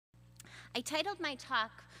I titled my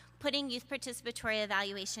talk, Putting Youth Participatory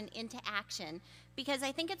Evaluation into Action, because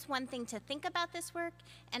I think it's one thing to think about this work,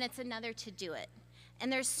 and it's another to do it.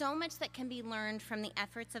 And there's so much that can be learned from the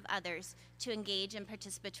efforts of others to engage in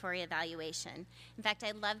participatory evaluation. In fact,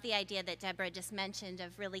 I love the idea that Deborah just mentioned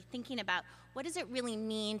of really thinking about what does it really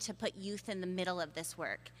mean to put youth in the middle of this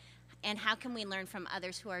work, and how can we learn from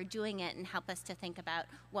others who are doing it and help us to think about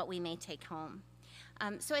what we may take home.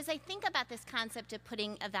 So as I think about this concept of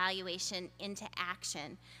putting evaluation into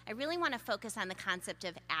action, I really want to focus on the concept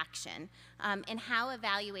of action and how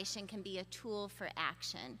evaluation can be a tool for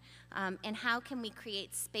action, and how can we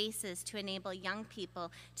create spaces to enable young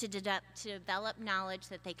people to develop knowledge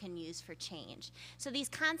that they can use for change. So these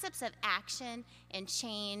concepts of action and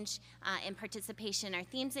change and participation are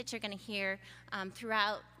themes that you're going to hear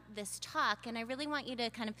throughout this talk, and I really want you to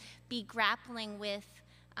kind of be grappling with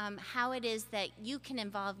how it is that you can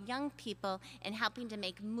involve young people in helping to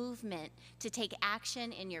make movement, to take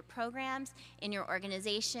action in your programs, in your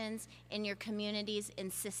organizations, in your communities, in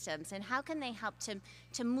systems, and how can they help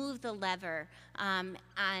to move the lever on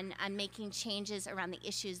making changes around the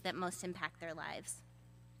issues that most impact their lives.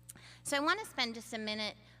 So I want to spend just a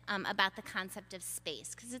minute about the concept of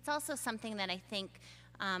space, because it's also something that I think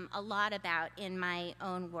a lot about in my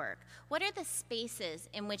own work. What are the spaces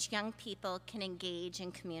in which young people can engage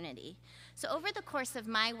in community? So over the course of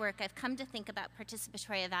my work, I've come to think about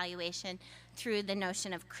participatory evaluation through the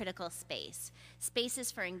notion of critical space.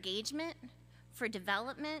 Spaces for engagement, for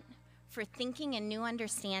development, for thinking and new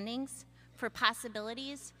understandings, for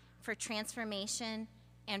possibilities, for transformation,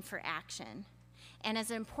 and for action. And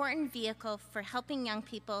as an important vehicle for helping young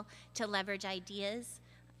people to leverage ideas,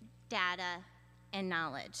 data, and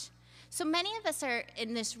knowledge. So many of us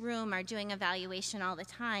in this room are doing evaluation all the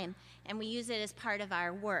time, and we use it as part of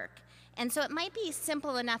our work. And so it might be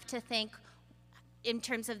simple enough to think in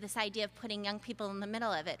terms of this idea of putting young people in the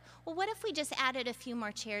middle of it. Well, what if we just added a few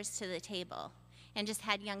more chairs to the table and just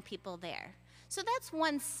had young people there? So that's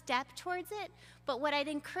one step towards it, but what I'd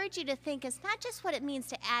encourage you to think is not just what it means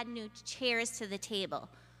to add new chairs to the table,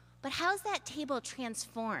 but how's that table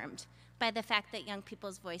transformed by the fact that young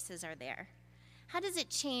people's voices are there? How does it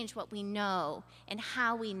change what we know and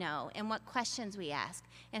how we know and what questions we ask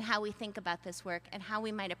and how we think about this work and how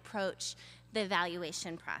we might approach the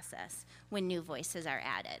evaluation process when new voices are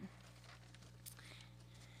added?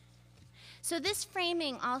 So this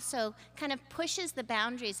framing also kind of pushes the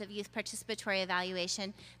boundaries of youth participatory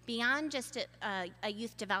evaluation beyond just a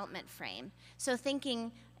youth development frame. So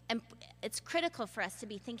thinking, and it's critical for us to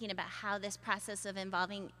be thinking about how this process of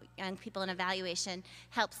involving young people in evaluation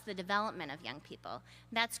helps the development of young people.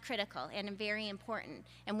 That's critical and very important,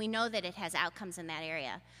 and we know that it has outcomes in that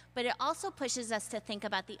area. But it also pushes us to think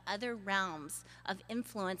about the other realms of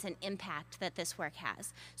influence and impact that this work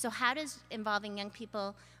has. So how does involving young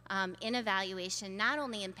people in evaluation not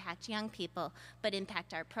only impact young people, but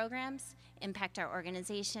impact our programs, impact our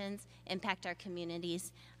organizations, impact our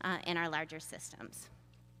communities, and our larger systems?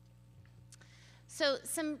 So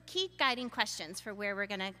some key guiding questions for where we're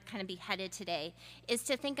going to kind of be headed today is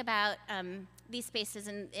to think about these spaces,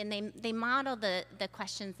 and they model the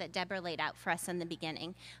questions that Deborah laid out for us in the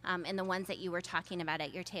beginning, and the ones that you were talking about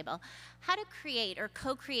at your table. How to create or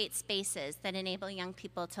co-create spaces that enable young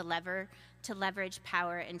people to leverage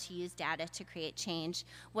power and to use data to create change.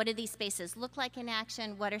 What do these spaces look like in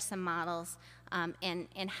action? What are some models?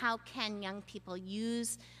 And how can young people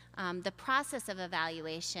use the process of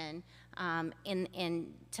evaluation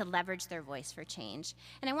to leverage their voice for change?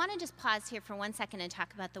 And I want to just pause here for 1 second and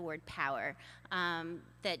talk about the word power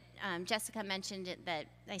that Jessica mentioned that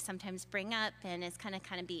I sometimes bring up and is kind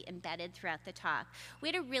of be embedded throughout the talk. We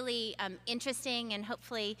had a really interesting, and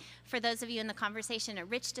hopefully for those of you in the conversation, a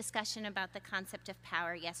rich discussion about the concept of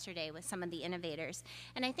power yesterday with some of the innovators.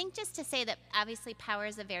 And I think just to say that obviously power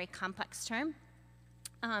is a very complex term.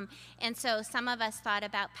 And so some of us thought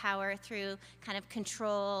about power through kind of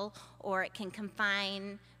control, or it can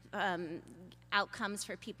confine outcomes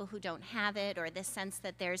for people who don't have it, or this sense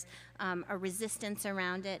that there's a resistance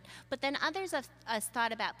around it. But then others of us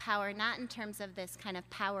thought about power not in terms of this kind of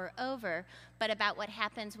power over, but about what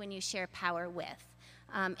happens when you share power with.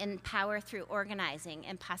 And power through organizing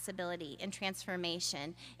and possibility and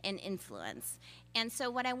transformation and influence. And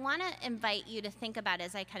so what I want to invite you to think about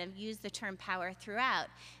as I kind of use the term power throughout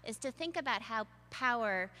is to think about how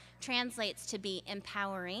power translates to be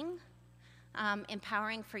empowering,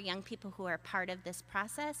 empowering for young people who are part of this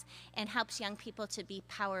process, and helps young people to be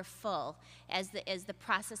powerful as the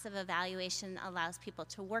process of evaluation allows people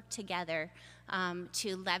to work together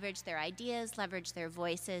to leverage their ideas, leverage their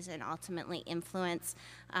voices, and ultimately influence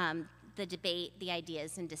the debate, the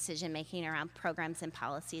ideas, and decision-making around programs and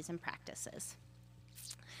policies and practices.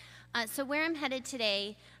 So where I'm headed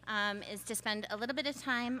today is to spend a little bit of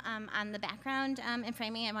time on the background and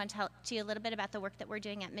framing. I want to talk to you a little bit about the work that we're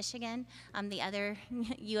doing at Michigan, the other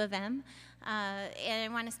U of M. And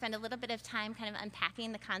I want to spend a little bit of time kind of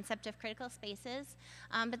unpacking the concept of critical spaces.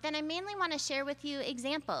 But then I mainly want to share with you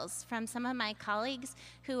examples from some of my colleagues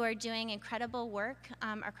who are doing incredible work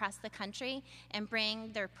across the country and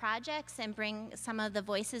bring their projects and bring some of the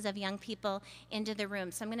voices of young people into the room.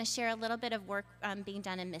 So I'm going to share a little bit of work being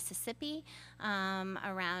done in Mississippi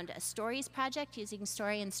around a stories project using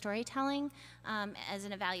story and storytelling as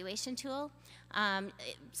an evaluation tool.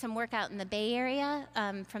 Some work out in the Bay Area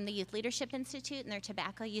from the Youth Leadership Institute and their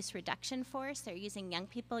tobacco use reduction force. They're using young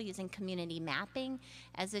people, using community mapping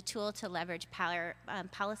as a tool to leverage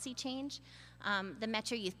policy change. The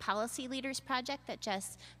Metro Youth Policy Leaders Project that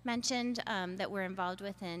Jess mentioned that we're involved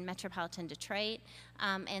with in metropolitan Detroit,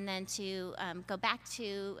 and then to go back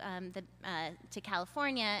to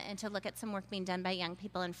California and to look at some work being done by young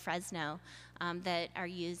people in Fresno that are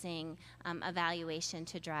using evaluation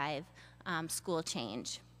to drive school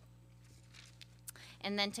change.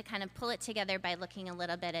 And then to kind of pull it together by looking a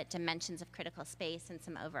little bit at dimensions of critical space and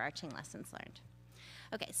some overarching lessons learned.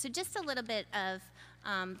 Okay, so just a little bit of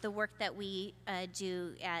the work that we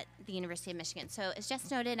do at the University of Michigan. So as Jess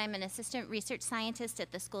noted, I'm an assistant research scientist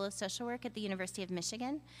at the School of Social Work at the University of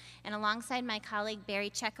Michigan. And alongside my colleague Barry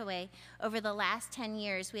Checkaway, over the last 10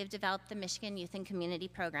 years, we have developed the Michigan Youth and Community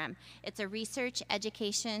Program. It's a research,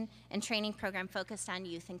 education, and training program focused on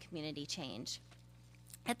youth and community change.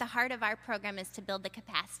 At the heart of our program is to build the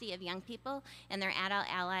capacity of young people and their adult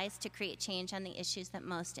allies to create change on the issues that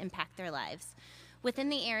most impact their lives. Within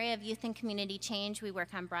the area of youth and community change, we work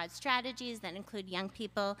on broad strategies that include young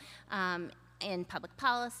people in public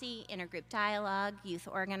policy, intergroup dialogue, youth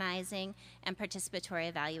organizing, and participatory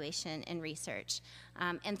evaluation and research.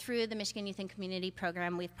 And through the Michigan Youth and Community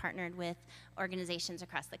Program, we've partnered with organizations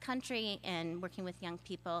across the country and working with young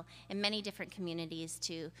people in many different communities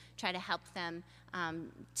to try to help them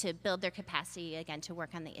to build their capacity, again, to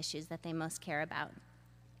work on the issues that they most care about.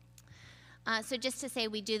 So just to say,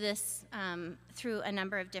 we do this through a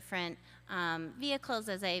number of different vehicles,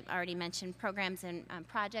 as I already mentioned, programs and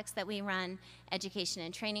projects that we run, education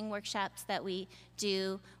and training workshops that we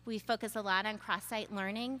do. We focus a lot on cross-site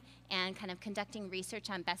learning and kind of conducting research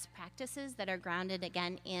on best practices that are grounded,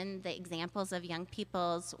 again, in the examples of young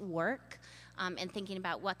people's work. And thinking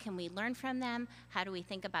about what can we learn from them, how do we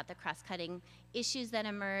think about the cross-cutting issues that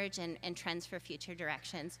emerge and trends for future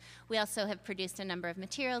directions. We also have produced a number of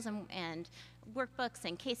materials and workbooks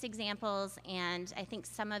and case examples, and I think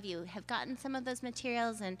some of you have gotten some of those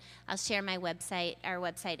materials, and I'll share our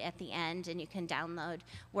website at the end, and you can download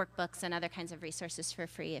workbooks and other kinds of resources for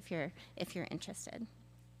free if you're interested.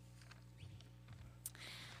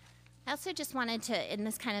 I also just wanted to, in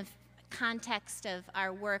this kind of context of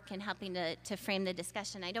our work and helping to frame the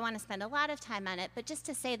discussion, I don't want to spend a lot of time on it, but just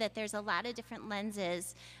to say that there's a lot of different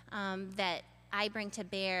lenses that I bring to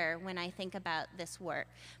bear when I think about this work.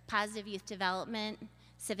 Positive youth development,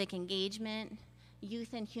 civic engagement, youth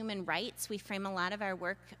and human rights. We frame a lot of our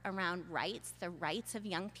work around rights, the rights of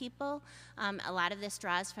young people. A lot of this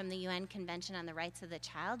draws from the UN Convention on the Rights of the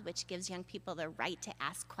Child, which gives young people the right to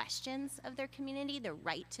ask questions of their community, the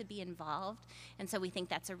right to be involved. And so we think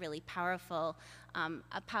that's a really powerful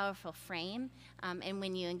frame. And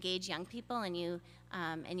when you engage young people and you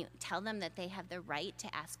tell them that they have the right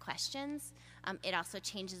to ask questions, it also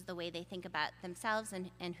changes the way they think about themselves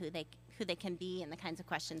and who they can be and the kinds of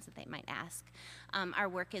questions that they might ask. Our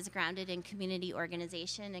work is grounded in community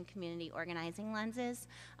organization and community organizing lenses,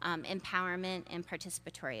 empowerment, and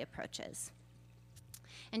participatory approaches.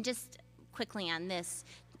 And just quickly on this,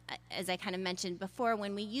 as I kind of mentioned before,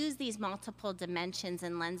 when we use these multiple dimensions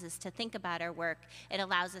and lenses to think about our work, it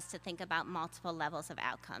allows us to think about multiple levels of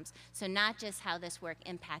outcomes. So not just how this work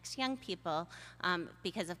impacts young people,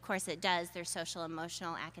 because of course it does, their social,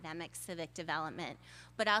 emotional, academic, civic development,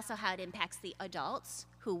 but also how it impacts the adults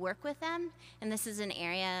who work with them. And this is an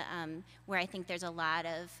area where I think there's a lot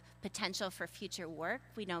of potential for future work.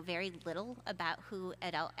 We know very little about who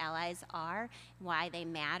adult allies are, why they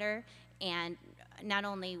matter, and not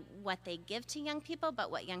only what they give to young people,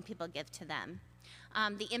 but what young people give to them.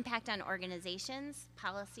 The impact on organizations,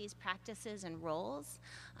 policies, practices, and roles,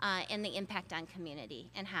 and the impact on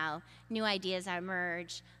community, and how new ideas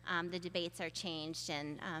emerge, the debates are changed,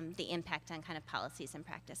 and the impact on kind of policies and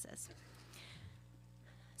practices.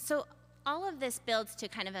 So all of this builds to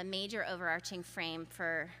kind of a major overarching frame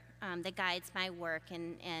for that guides my work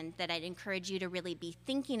and that I'd encourage you to really be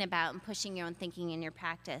thinking about and pushing your own thinking in your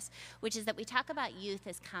practice, which is that we talk about youth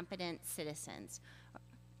as competent citizens,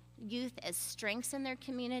 youth as strengths in their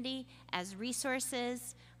community, as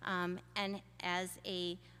resources, and as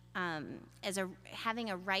having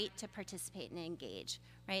a right to participate and engage.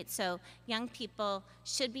 Right? So young people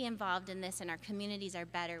should be involved in this, and our communities are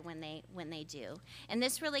better when they do. And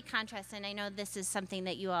this really contrasts, and I know this is something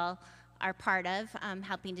that you all are part of,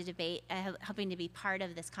 helping to debate, helping to be part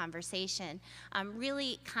of this conversation,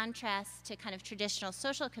 really contrasts to kind of traditional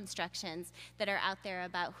social constructions that are out there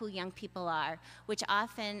about who young people are, which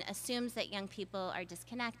often assumes that young people are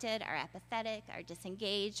disconnected, are apathetic, are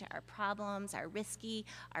disengaged, are problems, are risky,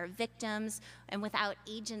 are victims, and without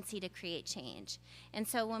agency to create change. And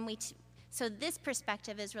so so this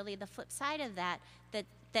perspective is really the flip side of that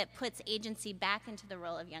puts agency back into the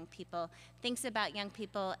role of young people, thinks about young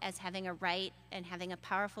people as having a right and having a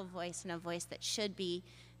powerful voice, and a voice that should be,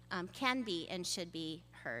 can be, and should be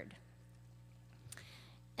heard.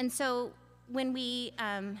 And so when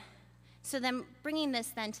so then bringing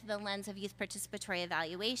this then to the lens of youth participatory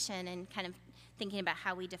evaluation and kind of thinking about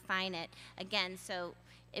how we define it, again, so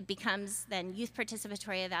it becomes then youth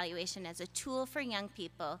participatory evaluation as a tool for young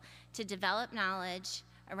people to develop knowledge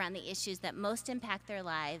around the issues that most impact their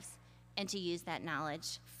lives, and to use that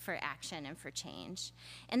knowledge for action and for change.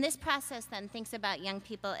 And this process then thinks about young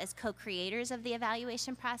people as co-creators of the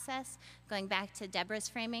evaluation process, going back to Deborah's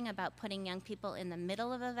framing about putting young people in the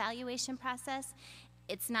middle of the evaluation process.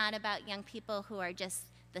 It's not about young people who are just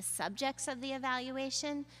the subjects of the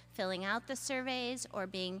evaluation, filling out the surveys or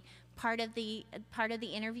being part of the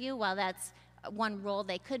interview. While that's one role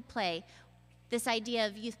they could play, this idea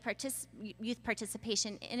of youth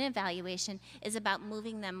participation in evaluation is about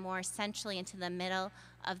moving them more centrally into the middle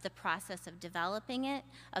of the process of developing it,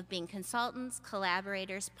 of being consultants,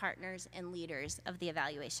 collaborators, partners, and leaders of the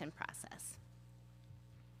evaluation process.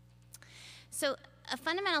 So a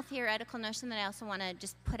fundamental theoretical notion that I also want to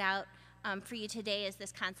just put out for you today is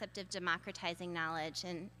this concept of democratizing knowledge.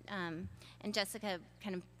 And Jessica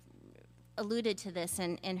kind of alluded to this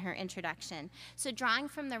in her introduction. So drawing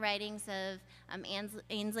from the writings of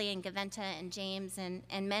Ainsley and Gaventa and James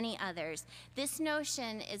and many others, this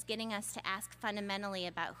notion is getting us to ask fundamentally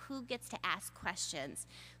about who gets to ask questions,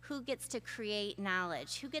 who gets to create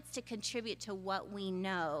knowledge, who gets to contribute to what we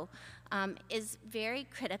know, is very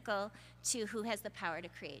critical to who has the power to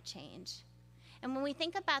create change. And when we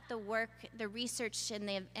think about the work, the research,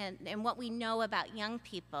 and what we know about young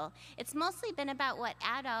people, it's mostly been about what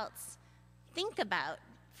adults think about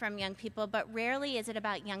from young people, but rarely is it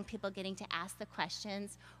about young people getting to ask the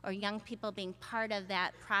questions or young people being part of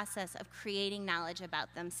that process of creating knowledge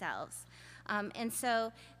about themselves. And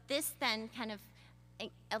so this then kind of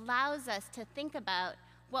allows us to think about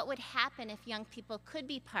what would happen if young people could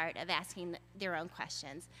be part of asking their own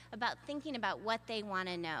questions, about thinking about what they want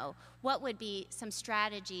to know, what would be some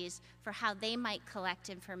strategies for how they might collect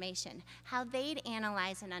information, how they'd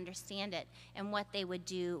analyze and understand it, and what they would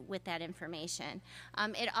do with that information.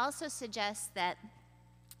 It also suggests that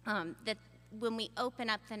when we open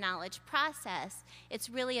up the knowledge process, it's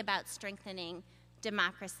really about strengthening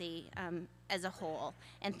democracy as a whole,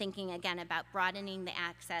 and thinking again about broadening the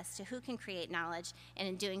access to who can create knowledge, and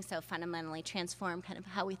in doing so fundamentally transform kind of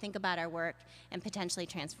how we think about our work and potentially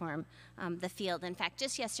transform the field. In fact,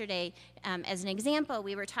 just yesterday, as an example,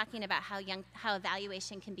 we were talking about how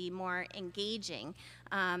evaluation can be more engaging,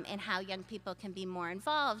 and how young people can be more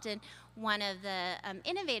involved. And one of the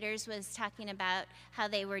innovators was talking about how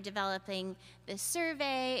they were developing this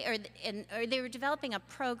survey, or they were developing a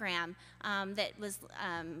program that was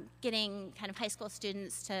getting kind of high school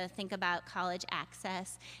students to think about college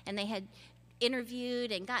access. And they had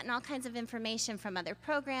interviewed and gotten all kinds of information from other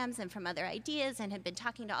programs and from other ideas, and had been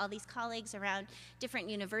talking to all these colleagues around different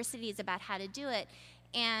universities about how to do it.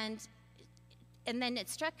 And then it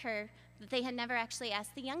struck her that they had never actually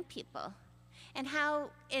asked the young people, and how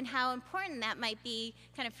important that might be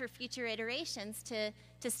kind of for future iterations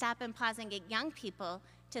to stop and pause and get young people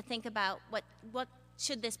to think about what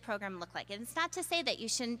should this program look like. And it's not to say that you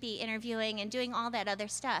shouldn't be interviewing and doing all that other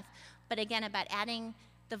stuff, but again, about adding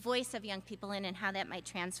the voice of young people in and how that might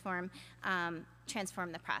transform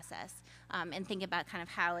the process, and think about kind of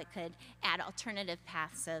how it could add alternative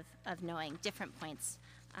paths of knowing different points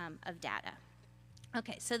of data.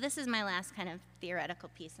 Okay, so this is my last kind of theoretical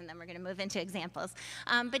piece, and then we're going to move into examples.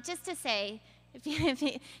 But just to say,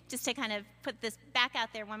 just to kind of put this back out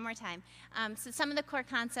there one more time, so some of the core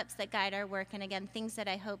concepts that guide our work, and again, things that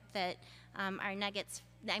I hope that are nuggets.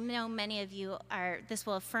 I know many of you this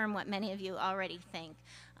will affirm what many of you already think.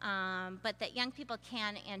 but that young people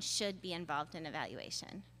can and should be involved in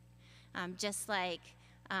evaluation. Just like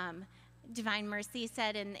Divine Mercy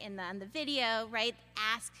said on the video, right?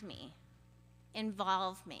 Ask me,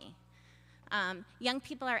 involve me. Young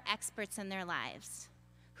people are experts in their lives.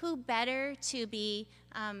 Who better to be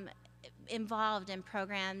involved in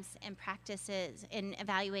programs and practices, in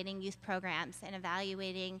evaluating youth programs and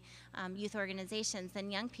evaluating youth organizations than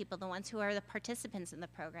young people, the ones who are the participants in the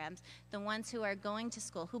programs, the ones who are going to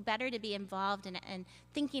school? Who better to be involved in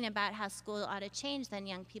thinking about how school ought to change than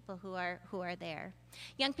young people who are there?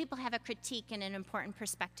 Young people have a critique and an important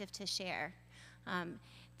perspective to share.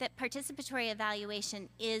 That participatory evaluation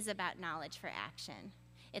is about knowledge for action.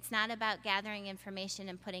 It's not about gathering information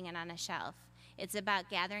and putting it on a shelf. It's about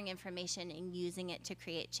gathering information and using it to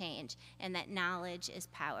create change, and that knowledge is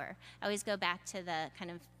power. I always go back to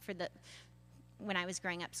when I was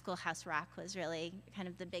growing up, Schoolhouse Rock was really kind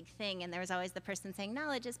of the big thing, and there was always the person saying,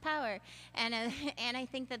 knowledge is power. And I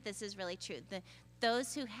think that this is really true.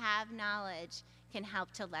 Those who have knowledge can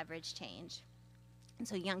help to leverage change. And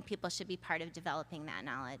so young people should be part of developing that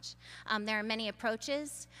knowledge. There are many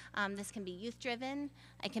approaches. This can be youth-driven.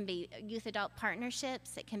 It can be youth-adult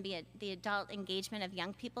partnerships. It can be the adult engagement of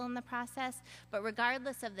young people in the process. But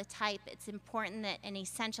regardless of the type, it's important and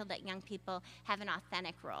essential that young people have an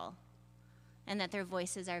authentic role and that their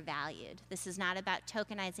voices are valued. This is not about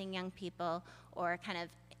tokenizing young people or kind of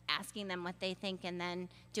asking them what they think and then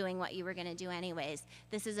doing what you were going to do anyways.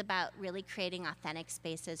 This is about really creating authentic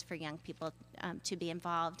spaces for young people to be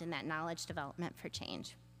involved in that knowledge development for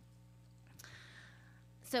change.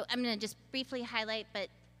 So I'm going to just briefly highlight, but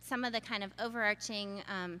some of the kind of overarching,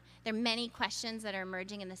 there are many questions that are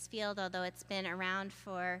emerging in this field, although it's been around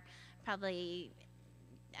for probably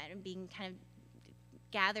being kind of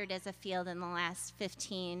gathered as a field in the last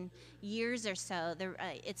 15 years or so.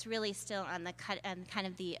 It's really still on kind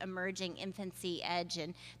of the emerging infancy edge,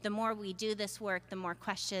 and the more we do this work, the more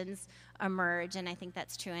questions emerge, and I think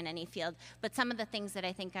that's true in any field. But some of the things that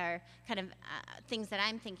I think are kind of things that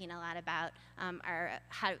I'm thinking a lot about are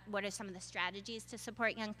what are some of the strategies to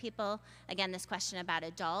support young people? Again, this question about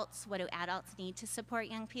adults. What do adults need to support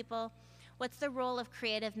young people? What's the role of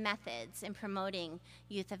creative methods in promoting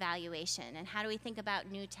youth evaluation? And how do we think about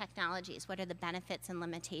new technologies? What are the benefits and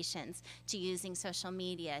limitations to using social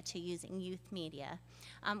media, to using youth media?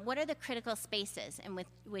 What are the critical spaces in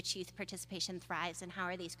which youth participation thrives, and how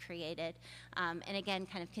are these created? And again,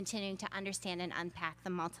 kind of continuing to understand and unpack the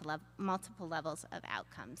multiple levels of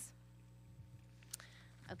outcomes.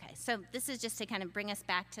 Okay, so this is just to kind of bring us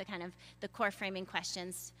back to kind of the core framing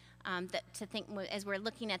questions to think as we're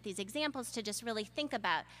looking at these examples, to just really think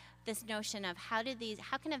about this notion of how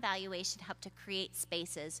can evaluation help to create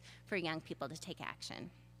spaces for young people to take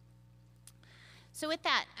action. So with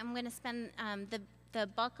that, I'm going to spend the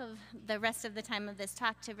bulk of the rest of the time of this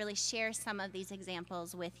talk to really share some of these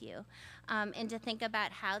examples with you, and to think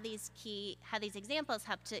about how these examples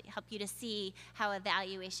help you to see how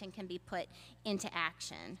evaluation can be put into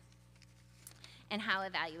action, and how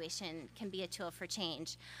evaluation can be a tool for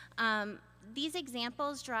change. These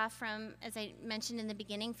examples draw from, as I mentioned in the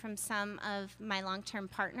beginning, from some of my long-term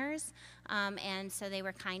partners, and so they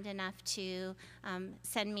were kind enough to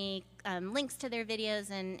send me links to their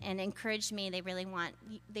videos and encouraged me.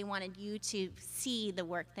 They wanted you to see the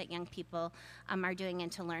work that young people are doing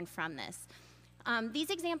and to learn from this. These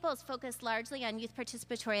examples focus largely on youth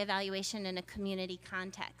participatory evaluation in a community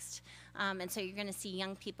context. And so you're going to see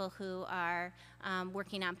young people who are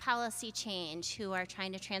working on policy change, who are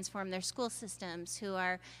trying to transform their school systems, who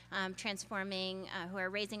are who are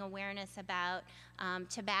raising awareness about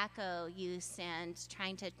tobacco use and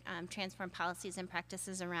trying to transform policies and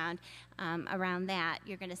practices around that.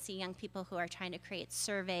 You're going to see young people who are trying to create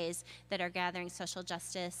surveys that are gathering social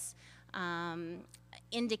justice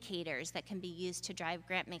indicators that can be used to drive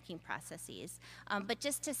grant-making processes. But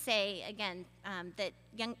just to say, again, that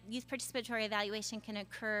youth participatory evaluation can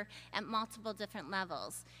occur at multiple different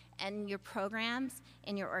levels in your programs,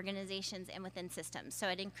 in your organizations, and within systems. So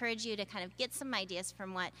I'd encourage you to kind of get some ideas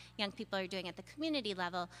from what young people are doing at the community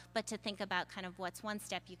level, but to think about kind of what's one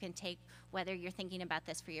step you can take, whether you're thinking about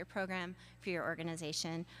this for your program, for your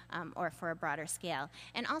organization, or for a broader scale.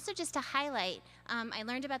 And also just to highlight, I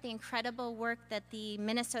learned about the incredible work that the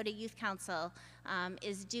Minnesota Youth Council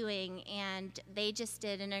is doing, and they just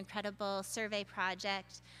did an incredible survey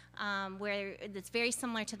project where it's very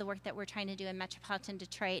similar to the work that we're trying to do in metropolitan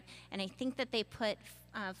Detroit, and I think that they put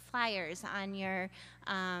flyers on your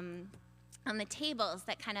on the tables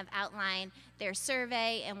that kind of outline their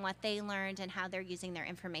survey and what they learned and how they're using their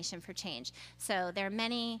information for change. So there are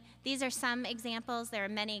many, these are some examples, there are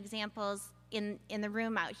many examples in the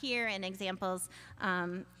room out here and examples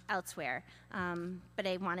elsewhere. But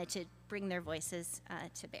I wanted to bring their voices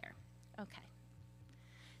to bear. Okay.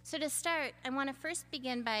 So to start, I want to first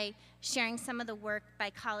begin by sharing some of the work by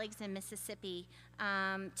colleagues in Mississippi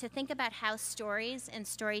to think about how stories and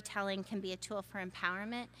storytelling can be a tool for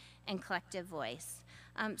empowerment and collective voice.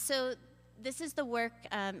 So this is the work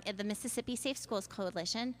at the Mississippi Safe Schools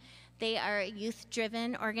Coalition. They are a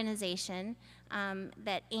youth-driven organization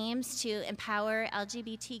that aims to empower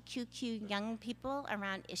LGBTQ young people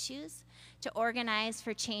around issues, to organize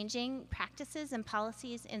for changing practices and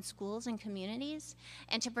policies in schools and communities,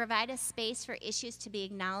 and to provide a space for issues to be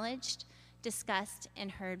acknowledged, discussed, and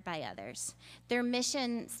heard by others. Their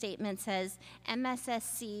mission statement says,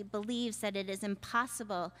 MSSC believes that it is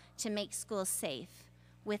impossible to make schools safe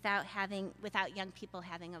without young people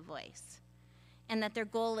having a voice, and that their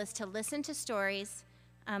goal is to listen to stories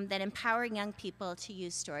that empower young people to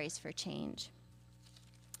use stories for change.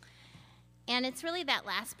 And it's really that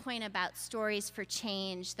last point about stories for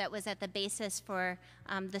change that was at the basis for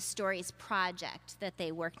the Stories Project that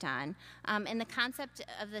they worked on. And the concept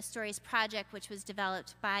of the Stories Project, which was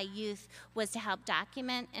developed by youth, was to help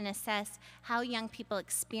document and assess how young people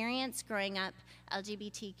experience growing up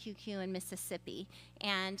LGBTQ in Mississippi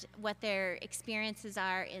and what their experiences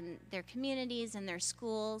are in their communities and their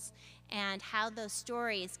schools, and how those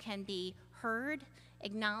stories can be heard,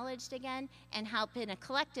 acknowledged again, and help in a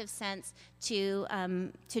collective sense to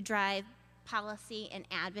drive policy and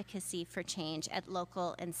advocacy for change at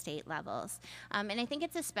local and state levels. And I think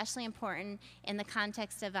it's especially important in the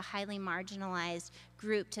context of a highly marginalized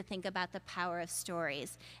group to think about the power of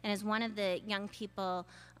stories. And as one of the young people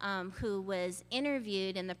who was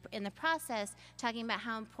interviewed in the process, talking about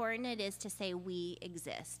how important it is to say we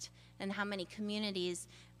exist, and how many communities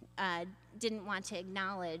didn't want to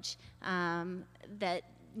acknowledge that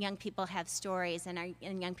young people have stories and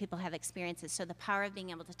young people have experiences. So the power of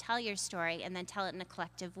being able to tell your story and then tell it in a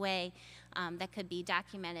collective way that could be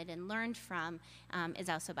documented and learned from is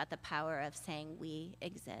also about the power of saying we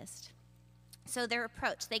exist. So their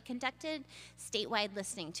approach, they conducted statewide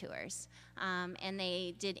listening tours, and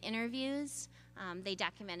they did interviews, they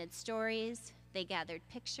documented stories, they gathered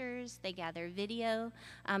pictures, they gathered video,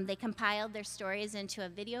 they compiled their stories into a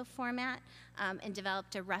video format and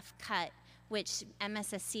developed a rough cut, which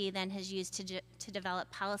MSSC then has used to develop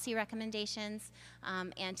policy recommendations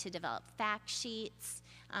and to develop fact sheets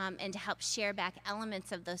and to help share back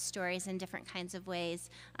elements of those stories in different kinds of ways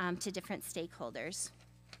to different stakeholders.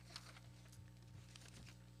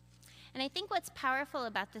 And I think what's powerful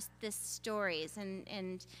about this stories,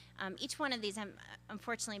 and each one of these,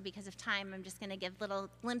 unfortunately because of time, I'm just going to give little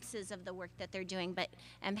glimpses of the work that they're doing, but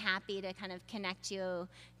I'm happy to kind of connect you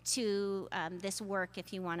to this work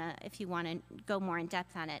if you want to go more in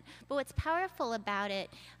depth on it. But what's powerful about it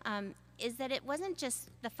is that it wasn't just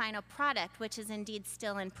the final product, which is indeed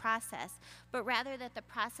still in process, but rather that the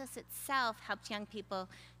process itself helped young people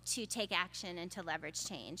to take action and to leverage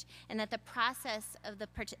change, and that the process of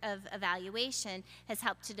evaluation has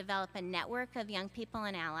helped to develop a network of young people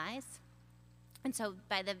and allies. And so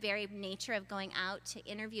by the very nature of going out to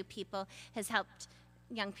interview people has helped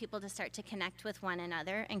young people to start to connect with one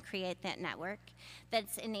another and create that network.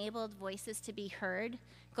 That's enabled voices to be heard,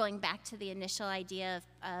 going back to the initial idea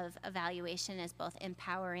of evaluation as both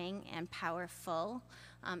empowering and powerful.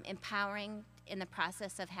 Empowering in the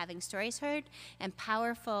process of having stories heard, and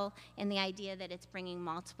powerful in the idea that it's bringing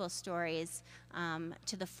multiple stories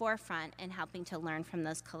to the forefront and helping to learn from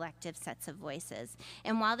those collective sets of voices.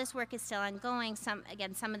 And while this work is still ongoing, some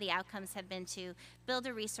of the outcomes have been to build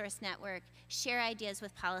a resource network, share ideas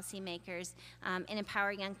with policymakers, and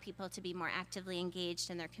empower young people to be more actively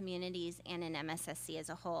engaged in their communities and in MSSC as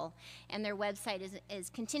a whole. And their website is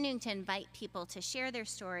continuing to invite people to share their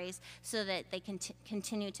stories so that they can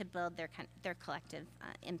continue to build their collective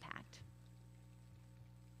impact.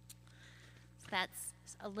 So that's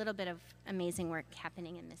a little bit of amazing work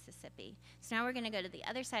happening in Mississippi. So now we're going to go to the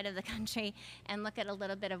other side of the country and look at a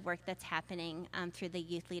little bit of work that's happening through the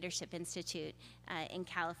Youth Leadership Institute in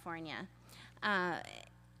California. The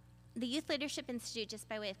Youth Leadership Institute, just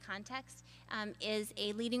by way of context, is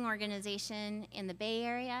a leading organization in the Bay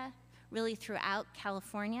Area, really throughout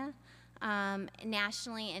California.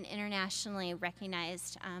 Nationally and internationally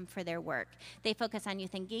recognized for their work. They focus on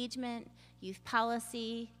youth engagement, youth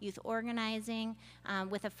policy, youth organizing,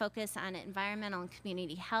 with a focus on environmental and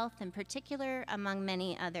community health in particular, among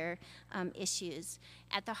many other issues.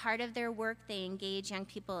 At the heart of their work, they engage young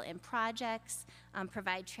people in projects,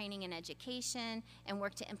 provide training and education, and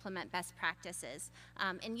work to implement best practices.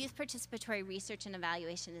 And youth participatory research and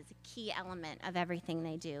evaluation is a key element of everything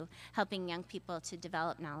they do, helping young people to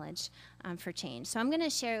develop knowledge for change. So I'm going to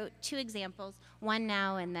share 2 examples, one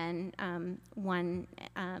now and then one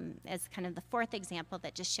as kind of the 4th example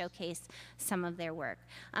that just showcase some of their work.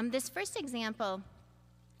 This first example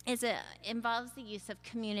involves the use of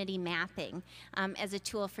community mapping as a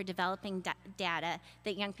tool for developing data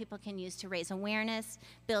that young people can use to raise awareness,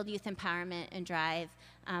 build youth empowerment, and drive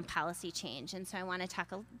policy change. And so I want to talk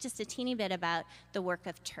just a teeny bit about the work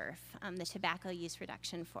of TURF, the Tobacco Use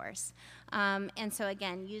Reduction Force. And so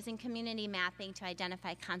again, using community mapping to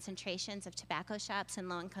identify concentrations of tobacco shops in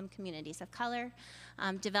low-income communities of color,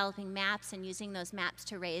 developing maps and using those maps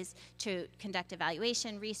to conduct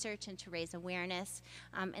evaluation, research, and to raise awareness,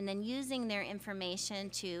 and then using their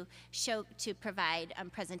information to provide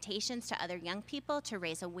presentations to other young people to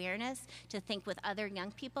raise awareness, to think with other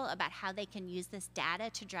young people about how they can use this data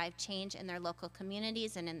to drive change in their local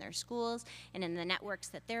communities and in their schools and in the networks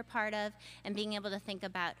that they're part of, and being able to think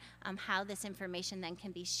about how this information then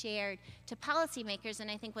can be shared to policymakers.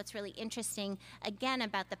 And I think what's really interesting, again,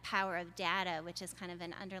 about the power of data, which is kind of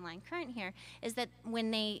an underlying current here, is that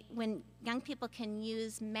when young people can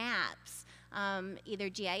use maps, either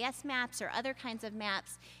GIS maps or other kinds of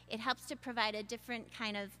maps, it helps to provide a different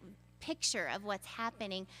kind of picture of what's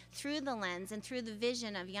happening through the lens and through the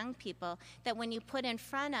vision of young people, that when you put in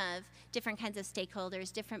front of different kinds of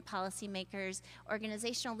stakeholders, different policymakers,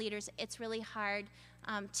 organizational leaders, it's really hard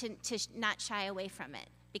to not shy away from it,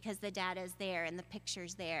 because the data is there and the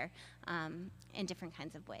picture's there in different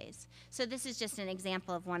kinds of ways. So this is just an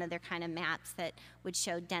example of one of their kind of maps that would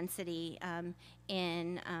show density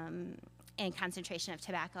and concentration of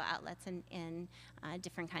tobacco outlets in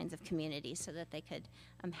different kinds of communities, so that they could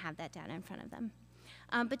have that data in front of them.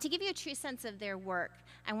 But to give you a true sense of their work,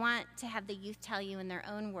 I want to have the youth tell you in their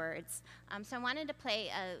own words. So I wanted to play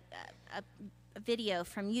a video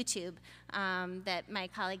from YouTube that my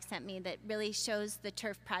colleague sent me that really shows the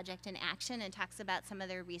TURF project in action and talks about some of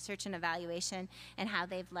their research and evaluation and how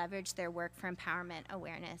they've leveraged their work for empowerment,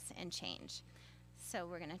 awareness, and change. So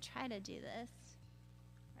we're going to try to do this.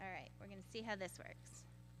 All right, we're going to see how this works.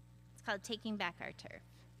 It's called Taking Back Our Turf.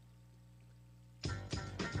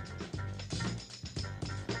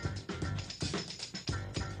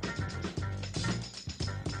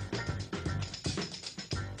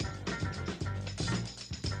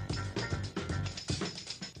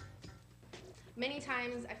 Many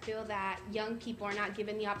times I feel that young people are not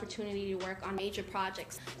given the opportunity to work on major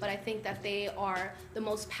projects, but I think that they are the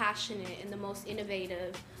most passionate and the most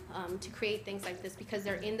innovative to create things like this, because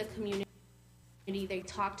they're in the community, they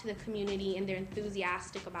talk to the community, and they're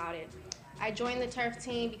enthusiastic about it. I joined the TURF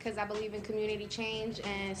team because I believe in community change,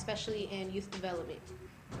 and especially in youth development.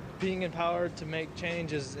 Being empowered to make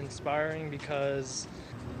change is inspiring, because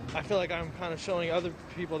I feel like I'm kind of showing other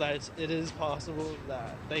people that it is possible,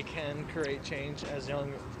 that they can create change as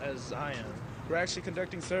young as I am. We're actually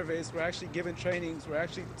conducting surveys, we're actually giving trainings, we're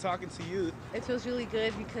actually talking to youth. It feels really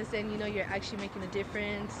good, because then you're actually making a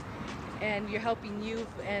difference, and you're helping youth,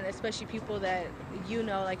 and especially people that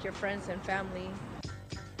like your friends and family.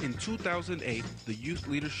 In 2008, the Youth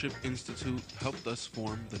Leadership Institute helped us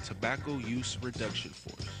form the Tobacco Use Reduction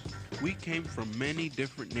Force. We came from many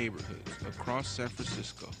different neighborhoods across San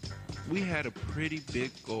Francisco. We had a pretty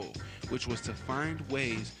big goal, which was to find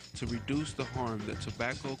ways to reduce the harm that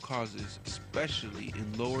tobacco causes, especially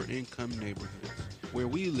in lower income neighborhoods. Where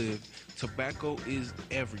we live, tobacco is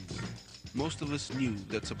everywhere. Most of us knew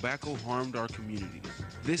that tobacco harmed our communities.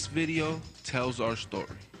 This video tells our story.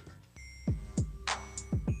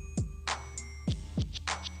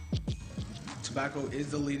 Tobacco is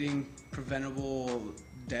the leading preventable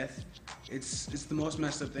death. It's the most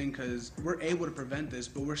messed up thing, because we're able to prevent this,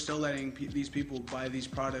 but we're still letting these people buy these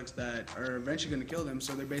products that are eventually going to kill them,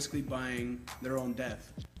 so they're basically buying their own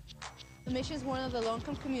death. The mission is one of the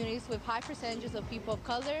low-income communities with high percentages of people of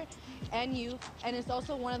color and youth, and it's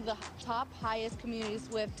also one of the top highest communities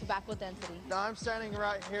with tobacco density. Now I'm standing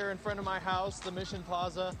right here in front of my house, the Mission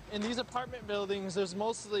Plaza. In these apartment buildings, there's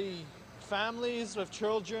mostly families with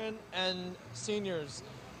children and seniors.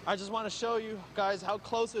 I just want to show you guys how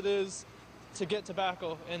close it is to get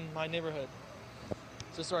tobacco in my neighborhood.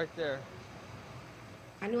 Just right there.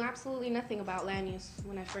 I knew absolutely nothing about land use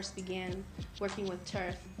when I first began working with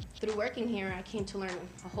TURF. Through working here, I came to learn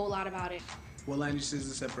a whole lot about it. Well, land use is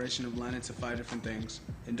the separation of land into 5 different things: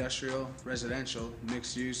 industrial, residential,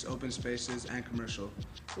 mixed use, open spaces, and commercial.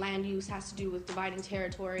 Land use has to do with dividing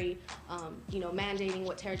territory, mandating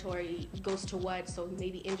what territory goes to what, so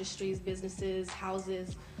maybe industries, businesses,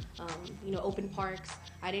 houses, open parks.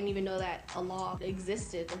 I didn't even know that a law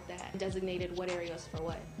existed that designated what areas for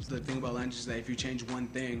what. So the thing about land use is that if you change one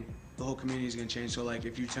thing, the whole community is going to change. So like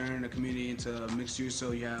if you turn a community into mixed use,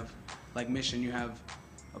 so you have like Mission, you have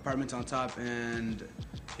apartments on top and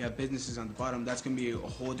you have businesses on the bottom, that's going to be a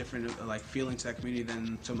whole different like feeling to that community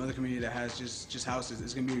than some other community that has just houses.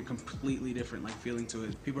 It's going to be a completely different like feeling to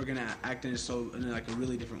it. People are going to act in like a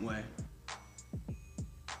really different way.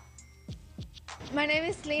 My name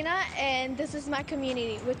is Lena, and this is my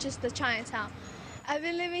community, which is the Chinatown. I've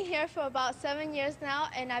been living here for about 7 years now,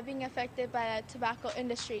 and I've been affected by the tobacco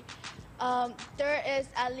industry. There is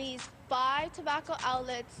at least 5 tobacco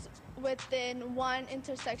outlets within one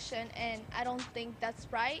intersection, and I don't think that's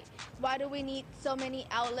right. Why do we need so many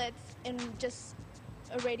outlets in just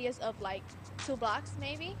a radius of like 2 blocks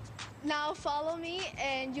maybe? Now follow me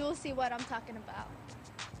and you'll see what I'm talking about.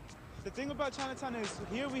 The thing about Chinatown is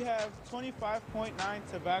here we have 25.9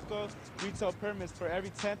 tobacco retail permits for every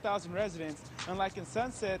 10,000 residents. Unlike in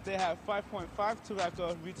Sunset, they have 5.5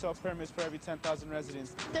 tobacco retail permits for every 10,000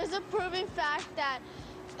 residents. There's a proven fact that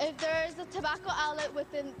if there is a tobacco outlet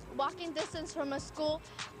within walking distance from a school,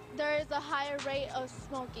 there is a higher rate of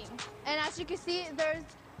smoking. And as you can see, there's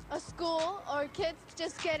a school or kids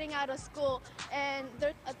just getting out of school, and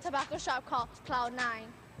there's a tobacco shop called Cloud 9.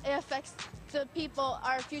 It affects the people,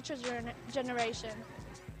 our future generation.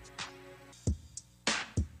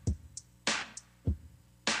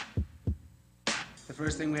 The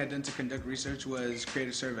first thing we had done to conduct research was create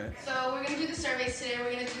a survey. So we're going to do the surveys today.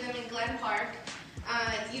 We're going to do them in Glen Park.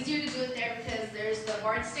 It's easier to do it there because there's the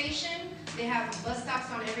BART station. They have bus stops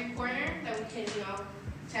on every corner that we can,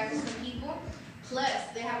 tackle some people. Plus,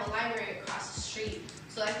 they have a library across the street.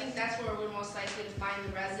 So I think that's where we're most likely to find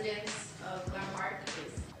the residents of Glen Park.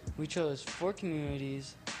 We chose 4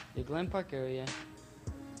 communities: the Glen Park area,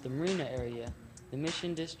 the Marina area, the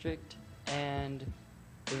Mission District, and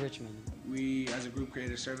the Richmond. We, as a group,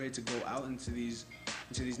 created a survey to go out into these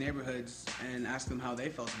neighborhoods and ask them how they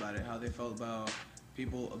felt about it, how they felt about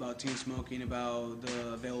about teen smoking, about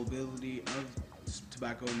the availability of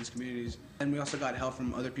tobacco in these communities. And we also got help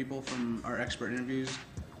from other people from our expert interviews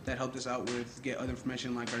that helped us out get other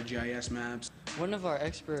information like our GIS maps. One of our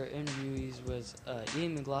expert interviewees was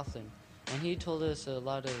Ian McLaughlin, and he told us a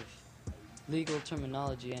lot of legal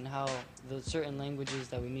terminology and how the certain languages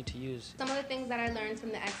that we need to use. Some of the things that I learned from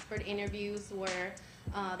the expert interviews were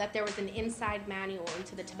that there was an inside manual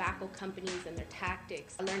into the tobacco companies and their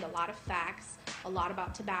tactics. I learned a lot of facts, a lot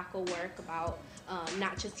about tobacco work, about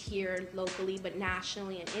not just here locally, but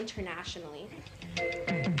nationally and internationally.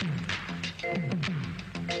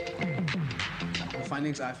 The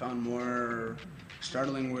findings I found more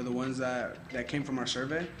startling were the ones that came from our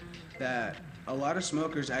survey, that a lot of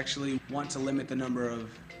smokers actually want to limit the number of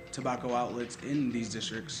tobacco outlets in these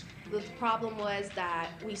districts. The problem was that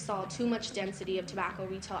we saw too much density of tobacco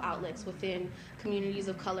retail outlets within communities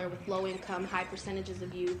of color with low income, high percentages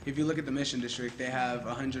of youth. If you look at the Mission District, they have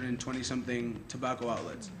 120-something tobacco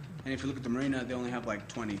outlets. And if you look at the Marina, they only have like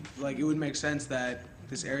 20. Like, it would make sense that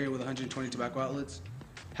this area with 120 tobacco outlets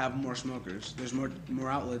have more smokers. There's more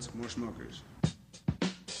outlets, more smokers.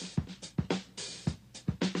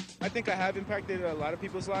 I think I have impacted a lot of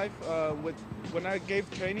people's life. When I gave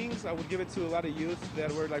trainings, I would give it to a lot of youth that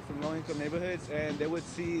were like from low-income neighborhoods, and they would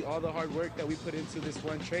see all the hard work that we put into this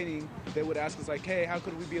one training. They would ask us like, hey, how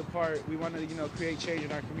could we be a part? We want to, create change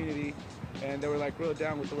in our community, and they were like real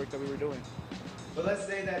down with the work that we were doing. But let's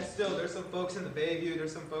say that still there's some folks in the Bayview,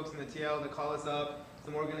 there's some folks in the TL that call us up,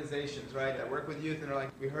 some organizations, right, that work with youth and are like,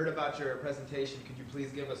 we heard about your presentation, could you please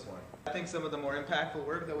give us one? I think some of the more impactful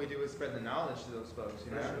work that we do is spread the knowledge to those folks,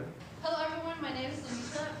 Hello everyone, my name is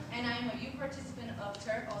Lisa, and I am a youth participant of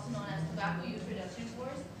TURF, also known as Tobacco Youth Reduction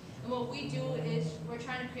Force. And what we do is we're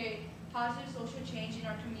trying to create positive social change in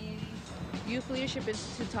our community. Youth Leadership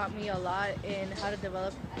Institute taught me a lot in how to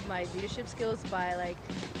develop my leadership skills by like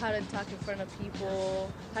how to talk in front of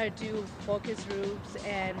people, how to do focus groups,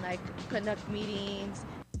 and like conduct meetings.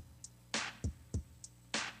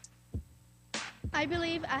 I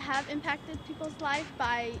believe I have impacted people's life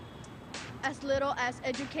by as little as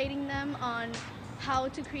educating them on how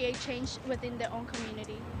to create change within their own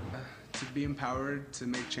community. To be empowered to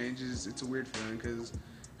make changes, it's a weird feeling because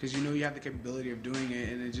you have the capability of doing it,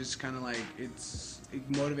 and it just kind of like it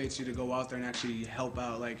motivates you to go out there and actually help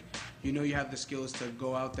out. Like, you have the skills to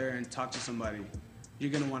go out there and talk to somebody.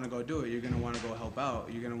 You're gonna want to go do it. You're gonna want to go help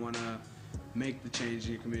out. You're gonna want to make the change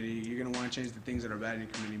in your community. You're going to want to change the things that are bad in your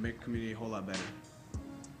community, make your community a whole lot better.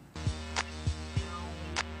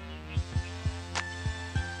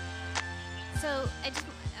 So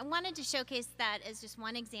I wanted to showcase that as just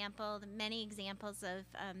one example, the many examples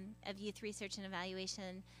of youth research and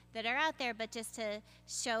evaluation that are out there, but just to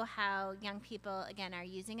show how young people, again, are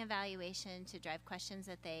using evaluation to drive questions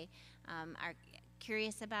that they are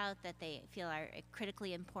curious about, that they feel are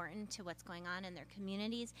critically important to what's going on in their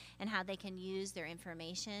communities, and how they can use their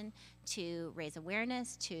information to raise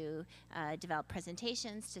awareness, to develop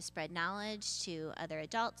presentations, to spread knowledge to other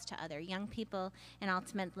adults, to other young people, and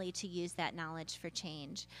ultimately to use that knowledge for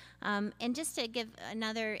change. And just to give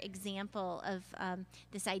another example of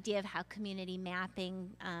this idea of how community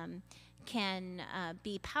mapping can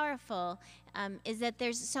be powerful, is that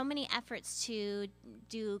there's so many efforts to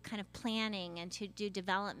do kind of planning and to do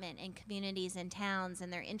development in communities and towns,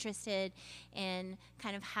 and they're interested in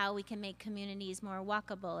kind of how we can make communities more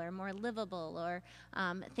walkable or more livable, or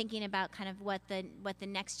thinking about kind of what the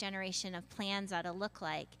next generation of plans ought to look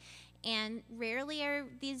like. And rarely are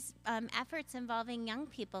these efforts involving young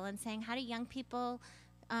people and saying, how do young people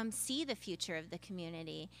see the future of the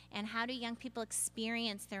community, and how do young people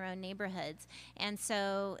experience their own neighborhoods? And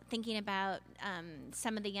so thinking about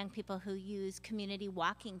some of the young people who use community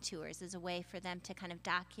walking tours as a way for them to kind of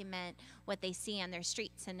document what they see on their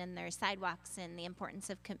streets and in their sidewalks, and the importance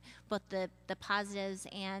of both the positives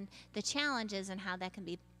and the challenges, and how that can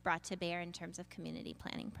be brought to bear in terms of community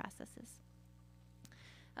planning processes.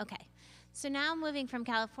 Okay. So now moving from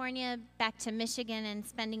California back to Michigan and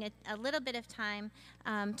spending a little bit of time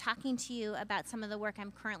talking to you about some of the work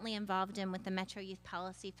I'm currently involved in with the Metro Youth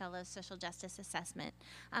Policy Fellows Social Justice Assessment.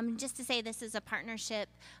 Just to say, this is a partnership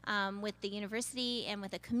with the university and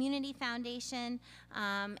with a community foundation,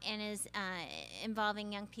 and is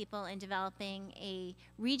involving young people in developing a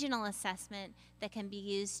regional assessment that can be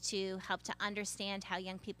used to help to understand how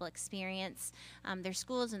young people experience their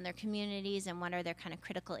schools and their communities, and what are their kind of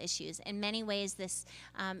critical issues. In many ways, this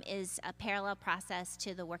is a parallel process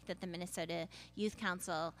to the work that the Minnesota Youth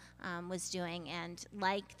Council was doing, and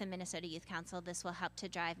like the Minnesota Youth Council, this will help to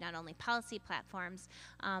drive not only policy platforms,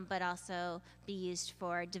 but also be used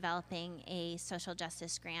for developing a social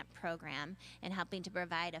justice grant program and helping to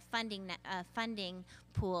provide a funding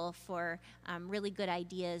pool for really good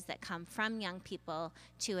ideas that come from young people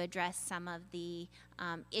to address some of the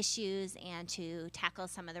issues and to tackle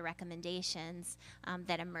some of the recommendations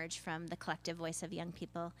that emerge from the collective voice of young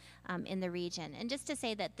people in the region. And just to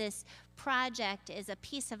say that this project is a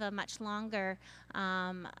piece of a much longer,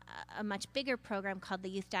 a much bigger program called the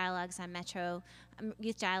Youth Dialogues on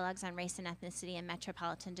Race and Ethnicity in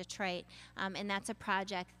Metropolitan Detroit, and that's a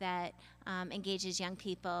project that engages young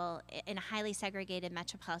people in a highly segregated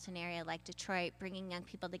metropolitan area like Detroit, bringing young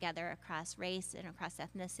people together across race and across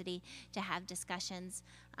ethnicity to have discussions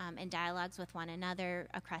and dialogues with one another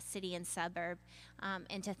across city and suburb,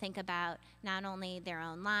 and to think about not only their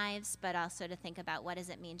own lives, but also to think about what does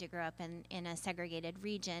it mean to grow up in a segregated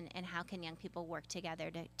region, and how can young people work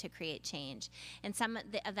together to create change. And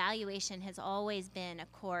the evaluation has always been a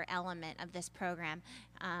core element of this program,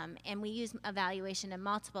 and we use evaluation in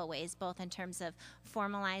multiple ways, both in terms of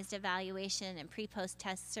formalized evaluation and pre-post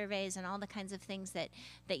test surveys and all the kinds of things that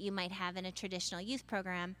you might have in a traditional youth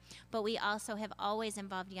program, but we also have always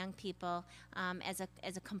involved young people as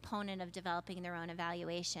a component of developing their own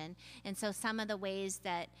evaluation. And so some of the ways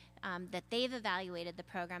that they've evaluated the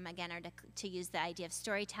program, again, are to use the idea of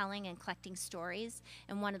storytelling and collecting stories.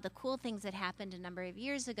 And one of the cool things that happened a number of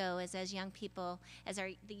years ago is as the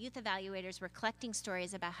youth evaluators were collecting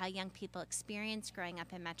stories about how young people experienced growing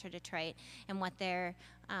up in Metro Detroit, and what their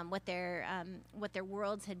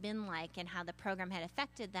worlds had been like, and how the program had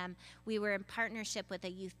affected them, we were in partnership with a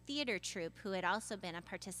youth theater troupe who had also been a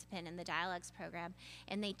participant in the Dialogues program,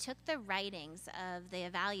 and they took the writings of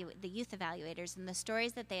the youth evaluators and the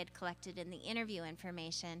stories that they had collected and the interview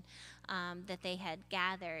information that they had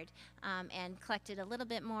gathered, and collected a little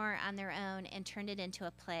bit more on their own and turned it into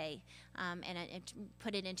a play, and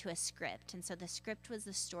put it into a script. And so the script was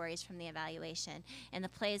the stories from the evaluation, and the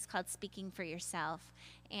play is called Speaking for Yourself.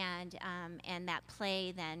 And that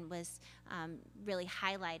play then was really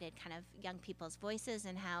highlighted kind of young people's voices,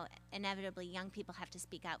 and how inevitably young people have to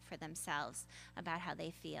speak out for themselves about how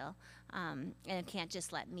they feel, and can't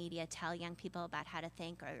just let media tell young people about how to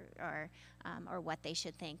think or what they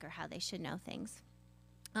should think or how they should know things.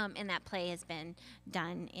 And that play has been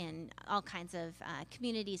done in all kinds of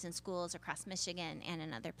communities and schools across Michigan and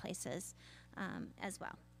in other places as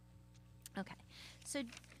well. Okay, so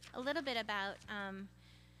a little bit about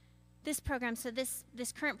this program, so this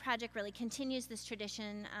current project really continues this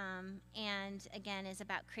tradition, and again is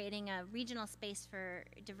about creating a regional space for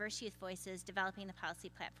diverse youth voices, developing the policy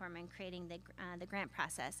platform, and creating the grant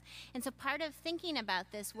process. And so part of thinking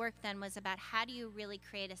about this work then was about how do you really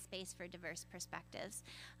create a space for diverse perspectives.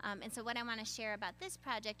 And so what I want to share about this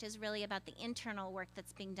project is really about the internal work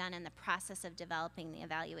that's being done in the process of developing the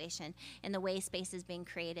evaluation and the way space is being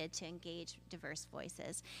created to engage diverse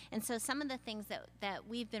voices. And so some of the things that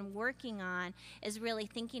we've been working on is really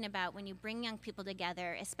thinking about when you bring young people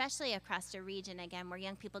together, especially across a region, again, where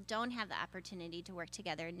young people don't have the opportunity to work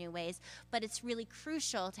together in new ways, but it's really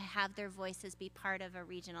crucial to have their voices be part of a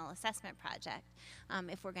regional assessment project.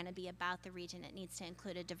 If we're going to be about the region, it needs to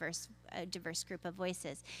include a diverse group of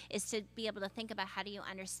voices, is to be able to think about how do you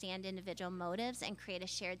understand individual motives and create a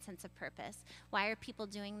shared sense of purpose. Why are people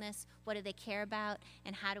doing this? What do they care about?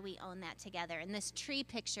 And how do we own that together? And this tree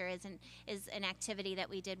picture is an activity that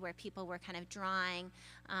we did where people were kind of drawing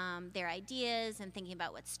their ideas and thinking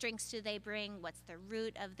about what strengths do they bring, what's the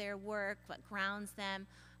root of their work, what grounds them,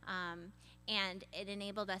 and it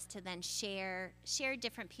enabled us to then share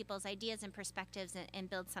different people's ideas and perspectives and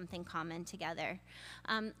build something common together.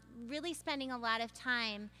 Really spending a lot of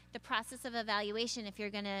time, the process of evaluation, if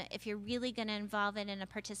you're really gonna involve it in a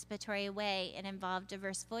participatory way and involve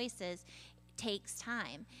diverse voices, takes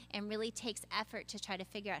time and really takes effort to try to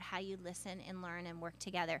figure out how you listen and learn and work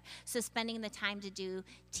together. So spending the time to do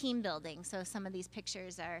team building. So some of these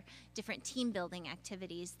pictures are different team building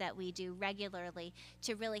activities that we do regularly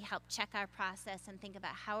to really help check our process and think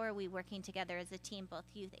about how are we working together as a team, both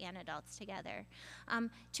youth and adults together.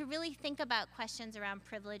 To really think about questions around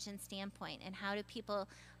privilege and standpoint and how do people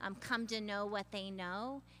come to know what they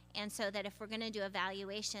know, and so that if we're going to do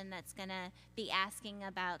evaluation that's going to be asking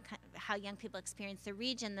about how young people experience the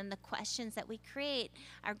region, then the questions that we create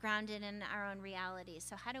are grounded in our own realities.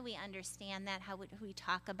 So how do we understand that? How would we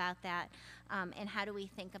talk about that? And how do we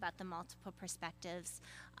think about the multiple perspectives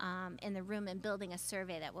in the room and building a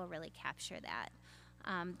survey that will really capture that?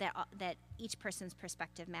 That each person's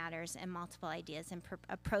perspective matters and multiple ideas and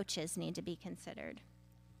approaches need to be considered.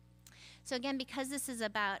 So again, because this is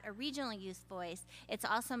about a regional youth voice, it's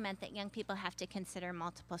also meant that young people have to consider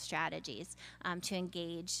multiple strategies to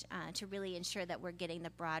engage, to really ensure that we're getting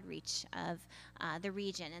the broad reach of the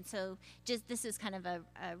region. And so this is kind of a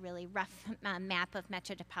really rough map of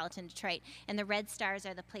Metropolitan Detroit. And the red stars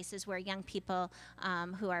are the places where young people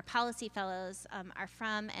who are policy fellows are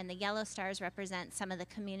from, and the yellow stars represent some of the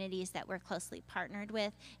communities that we're closely partnered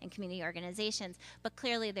with and community organizations. But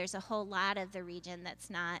clearly there's a whole lot of the region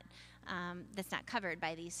that's not covered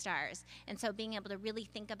by these stars. And so being able to really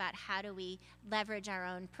think about how do we leverage our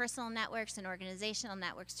own personal networks and organizational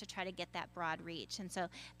networks to try to get that broad reach. And so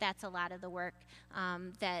that's a lot of the work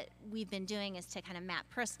that we've been doing, is to kind of map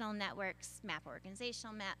personal networks, map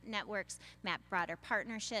organizational networks, map broader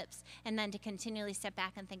partnerships, and then to continually step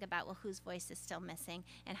back and think about, well, whose voice is still missing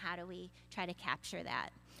and how do we try to capture that?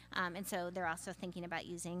 And so they're also thinking about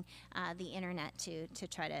using the internet to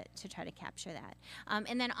try to capture that.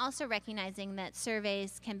 And then also recognizing that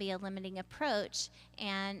surveys can be a limiting approach,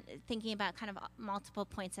 and thinking about kind of multiple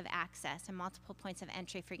points of access and multiple points of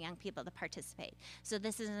entry for young people to participate. So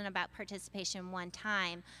this isn't about participation one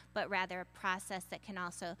time, but rather a process that can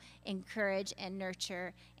also encourage and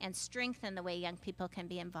nurture and strengthen the way young people can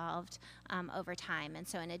be involved over time. And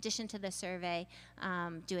so in addition to the survey,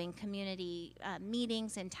 doing community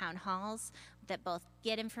meetings and town halls that both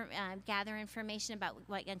gather information about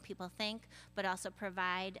what young people think, but also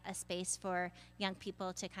provide a space for young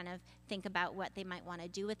people to kind of think about what they might want to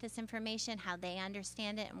do with this information, how they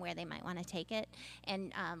understand it, and where they might want to take it,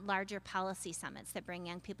 and larger policy summits that bring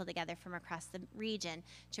young people together from across the region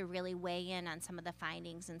to really weigh in on some of the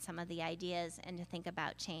findings and some of the ideas and to think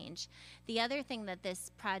about change. The other thing that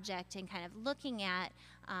this project, and kind of looking at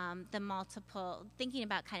thinking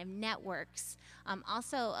about kind of networks,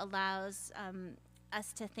 also allows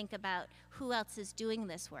us to think about who else is doing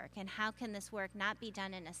this work and how can this work not be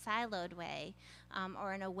done in a siloed way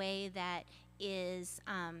or in a way that is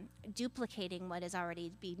duplicating what is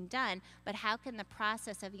already being done, but how can the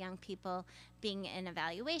process of young people being in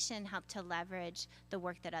evaluation help to leverage the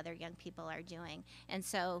work that other young people are doing? And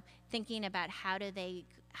so thinking about how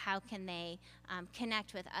can they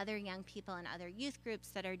connect with other young people and other youth groups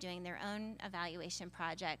that are doing their own evaluation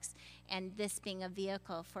projects, and this being a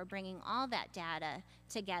vehicle for bringing all that data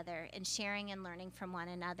together and sharing and learning from one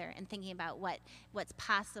another and thinking about what's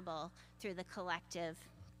possible through the collective,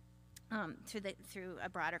 through a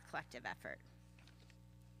broader collective effort.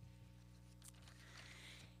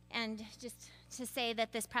 And just to say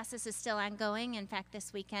that this process is still ongoing. In fact,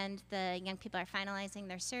 this weekend, the young people are finalizing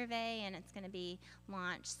their survey, and it's going to be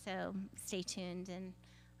launched, so stay tuned, and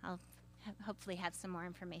I'll hopefully have some more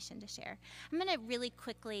information to share. I'm going to really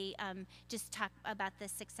quickly just talk about the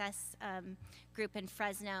success group in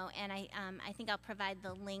Fresno, and I think I'll provide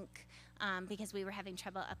the link because we were having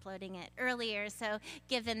trouble uploading it earlier. So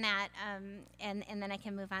given that, and then I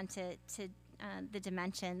can move on to the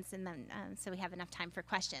dimensions, and then so we have enough time for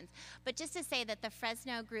questions. But just to say that the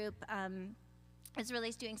Fresno group is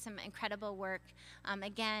really doing some incredible work,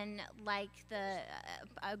 again, like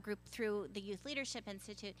a group through the Youth Leadership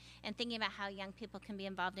Institute, and thinking about how young people can be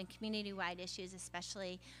involved in community-wide issues,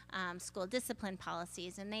 especially school discipline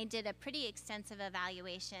policies. And they did a pretty extensive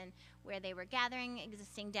evaluation where they were gathering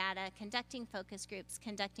existing data, conducting focus groups,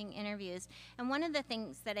 conducting interviews. And one of the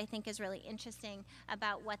things that I think is really interesting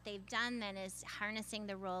about what they've done then is harnessing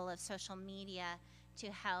the role of social media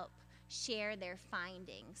to help share their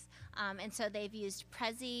findings. And so they've used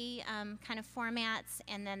Prezi kind of formats,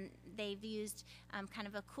 and then they've used kind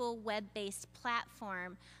of a cool web-based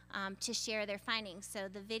platform to share their findings. So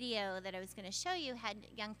the video that I was going to show you had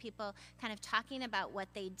young people kind of talking about what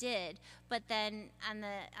they did, but then on the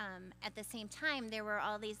at the same time there were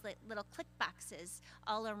all these little click boxes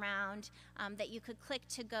all around that you could click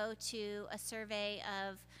to go to a survey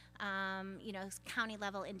of county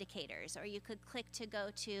level indicators, or you could click to go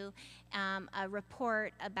to a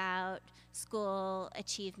report about school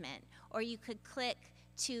achievement, or you could click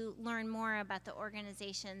to learn more about the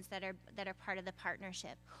organizations that are part of the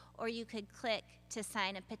partnership, or you could click to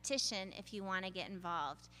sign a petition if you want to get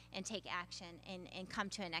involved and take action and come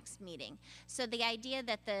to a next meeting. So the idea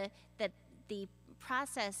that the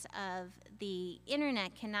process of the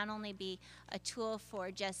internet can not only be a tool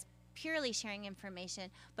for just purely sharing information,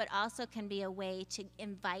 but also can be a way to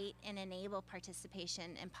invite and enable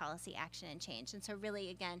participation in policy action and change. And so really,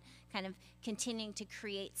 again, kind of continuing to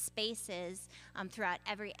create spaces throughout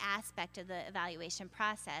every aspect of the evaluation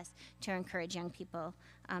process to encourage young people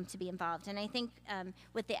to be involved. And I think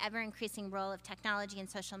with the ever-increasing role of technology and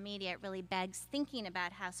social media, it really begs thinking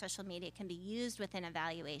about how social media can be used within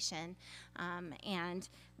evaluation, and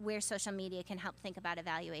where social media can help think about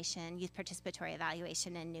evaluation, youth participatory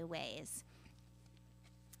evaluation, in new ways.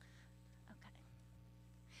 Okay.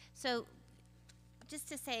 So just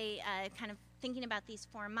to say, kind of thinking about these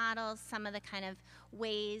four models, some of the kind of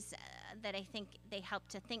ways that I think they help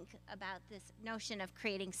to think about this notion of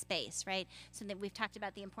creating space, right? So that we've talked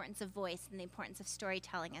about the importance of voice and the importance of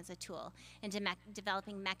storytelling as a tool, and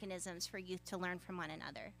developing mechanisms for youth to learn from one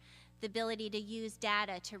another. The ability to use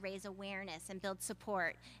data to raise awareness and build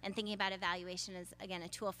support, and thinking about evaluation as, again, a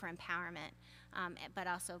tool for empowerment, but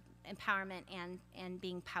also empowerment and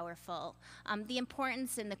being powerful. The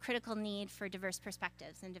importance and the critical need for diverse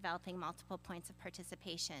perspectives and developing multiple points of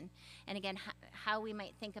participation. And again, how we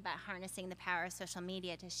might think about harnessing the power of social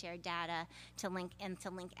media to share data, to link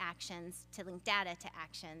actions, to link data to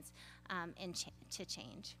actions, and to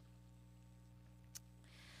change.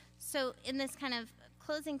 So in this kind of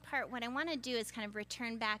closing part, what I want to do is kind of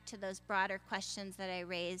return back to those broader questions that I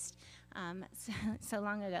raised so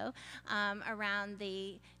long ago around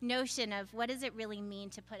the notion of what does it really mean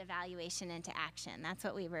to put evaluation into action. That's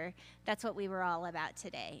what we were all about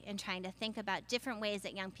today, and trying to think about different ways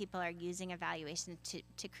that young people are using evaluation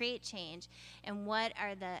to create change, and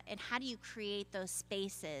how do you create those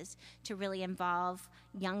spaces to really involve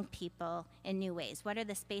young people in new ways? What are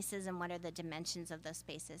the spaces and what are the dimensions of those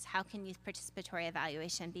spaces? How can youth participatory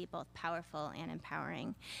evaluation be both powerful and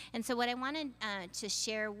empowering? And so what I wanted to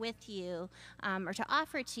share with you, or to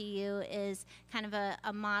offer to you, is kind of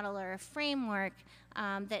a model or a framework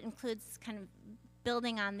that includes kind of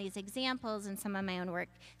building on these examples and some of my own work,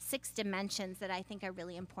 6 dimensions that I think are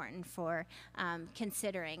really important for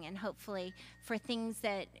considering, and hopefully for things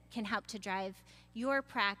that can help to drive your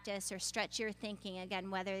practice or stretch your thinking,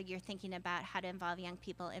 again, whether you're thinking about how to involve young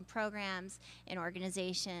people in programs, in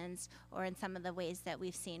organizations, or in some of the ways that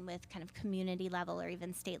we've seen with kind of community level or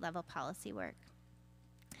even state level policy work.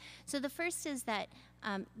 So the first is that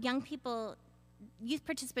youth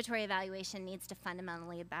participatory evaluation needs to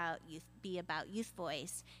fundamentally be about youth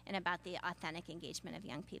voice and about the authentic engagement of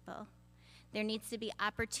young people. There needs to be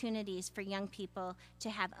opportunities for young people to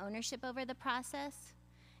have ownership over the process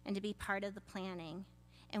and to be part of the planning.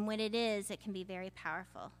 And when it is, it can be very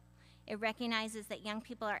powerful. It recognizes that young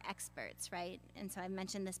people are experts, right? And so I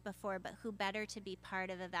mentioned this before, but who better to be part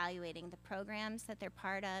of evaluating the programs that they're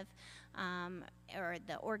part of, or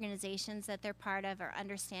the organizations that they're part of, or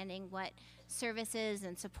understanding what services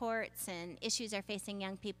and supports and issues are facing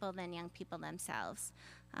young people than young people themselves.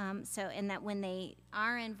 And that when they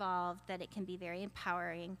are involved, that it can be very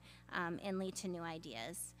empowering and lead to new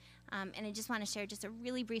ideas. And I just want to share just a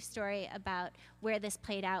really brief story about where this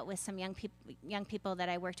played out with some young people that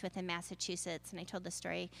I worked with in Massachusetts. And I told the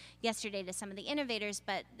story yesterday to some of the innovators,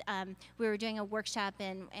 but we were doing a workshop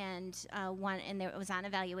and it was on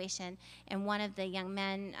evaluation. And one of the young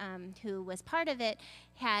men who was part of it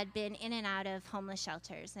had been in and out of homeless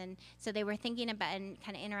shelters. And so they were thinking about and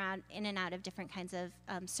kind of in and out of different kinds of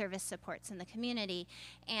service supports in the community.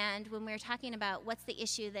 And when we were talking about what's the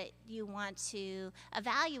issue that you want to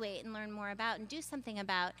evaluate and learn more about and do something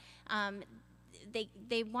about,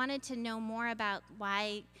 they wanted to know more about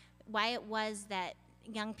why it was that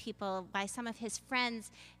young people, why some of his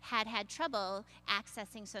friends had trouble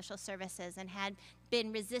accessing social services and had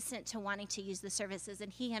been resistant to wanting to use the services,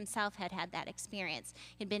 and he himself had that experience.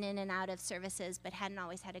 He'd been in and out of services but hadn't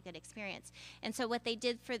always had a good experience. And so what they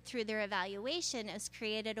did through their evaluation is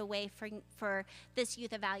created a way for this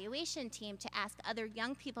youth evaluation team to ask other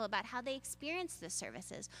young people about how they experienced the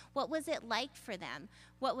services. What was it like for them?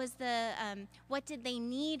 What did they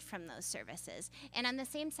need from those services? And on the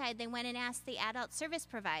same side, they went and asked the adult service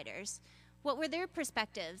providers, what were their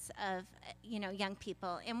perspectives of young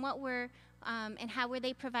people, and and how were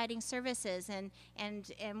they providing services,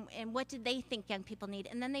 and what did they think young people need?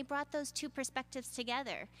 And then they brought those two perspectives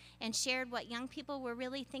together and shared what young people were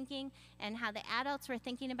really thinking and how the adults were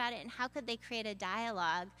thinking about it, and how could they create a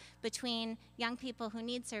dialogue between young people who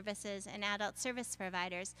need services and adult service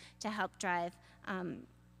providers to help drive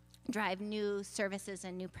new services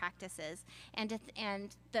and new practices. And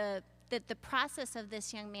the process of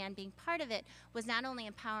this young man being part of it was not only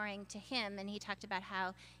empowering to him, and he talked about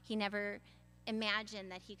how he never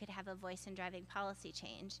imagined that he could have a voice in driving policy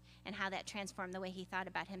change and how that transformed the way he thought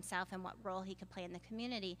about himself and what role he could play in the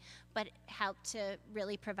community, but helped to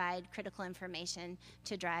really provide critical information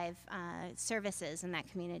to drive services in that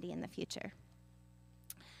community in the future.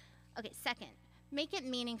 Okay, second, make it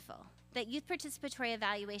meaningful. That youth participatory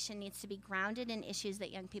evaluation needs to be grounded in issues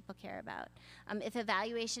that young people care about. If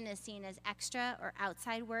evaluation is seen as extra or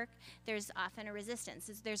outside work, there's often a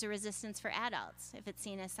resistance. There's a resistance for adults if it's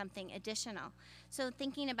seen as something additional. So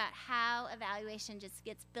thinking about how evaluation just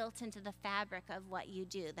gets built into the fabric of what you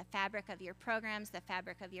do, the fabric of your programs, the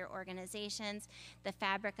fabric of your organizations, the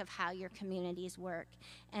fabric of how your communities work,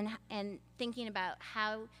 and thinking about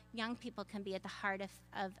how young people can be at the heart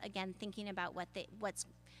of again, thinking about what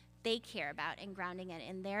they care about and grounding it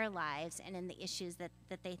in their lives and in the issues that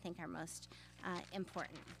they think are most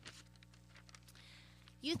important.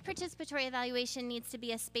 Youth participatory evaluation needs to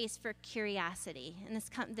be a space for curiosity. And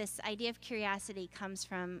this idea of curiosity comes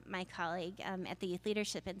from my colleague at the Youth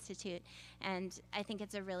Leadership Institute. And I think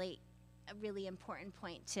it's a really important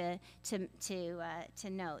point to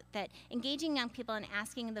note, that engaging young people and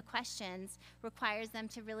asking the questions requires them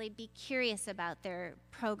to really be curious about their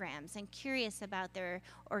programs and curious about their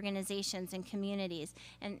organizations and communities,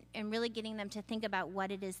 and really getting them to think about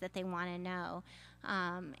what it is that they want to know,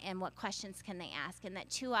 and what questions can they ask. And that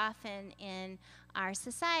too often in our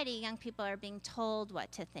society, young people are being told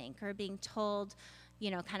what to think or being told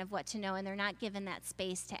kind of what to know, and they're not given that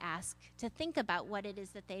space to ask, to think about what it is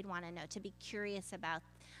that they'd want to know, to be curious about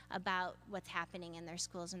what's happening in their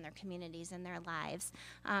schools and their communities and their lives.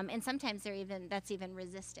 And sometimes that's even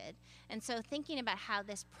resisted. And so thinking about how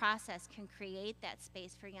this process can create that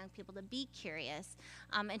space for young people to be curious,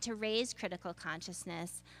 and to raise critical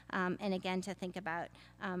consciousness, and again to think about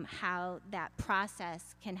how that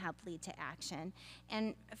process can help lead to action.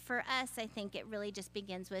 And for us, I think it really just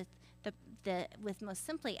begins with most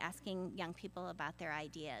simply asking young people about their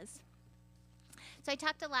ideas. So I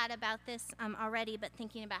talked a lot about this already, but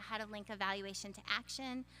thinking about how to link evaluation to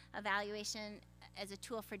action, evaluation as a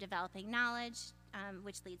tool for developing knowledge,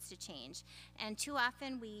 which leads to change. And too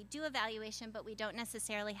often we do evaluation, but we don't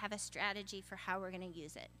necessarily have a strategy for how we're going to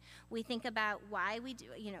use it. We think about why we do,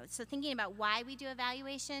 so thinking about why we do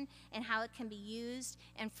evaluation and how it can be used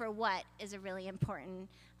and for what is a really important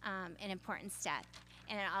step.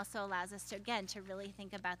 And it also allows us to, again, to really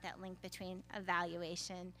think about that link between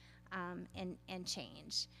evaluation and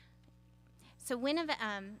change. So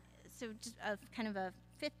just kind of a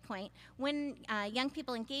fifth point, when young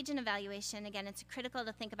people engage in evaluation, again, it's critical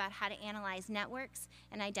to think about how to analyze networks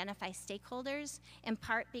and identify stakeholders, in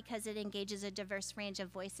part because it engages a diverse range of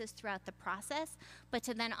voices throughout the process, but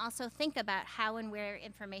to then also think about how and where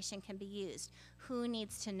information can be used, who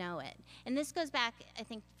needs to know it. And this goes back, I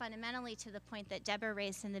think, fundamentally to the point that Deborah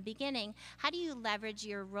raised in the beginning. How do you leverage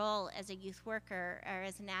your role as a youth worker or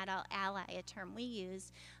as an adult ally, a term we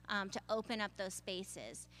use, to open up those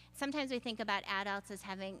spaces. Sometimes we think about adults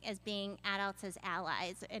as being adults as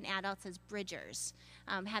allies and adults as bridgers,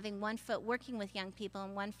 having one foot working with young people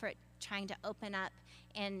and one foot trying to open up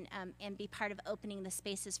and be part of opening the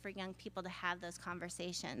spaces for young people to have those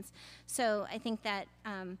conversations. So I think that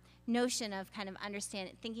notion of kind of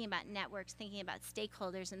thinking about networks, thinking about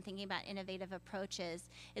stakeholders, and thinking about innovative approaches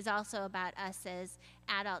is also about us as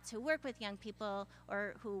adults who work with young people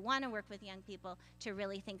or who want to work with young people to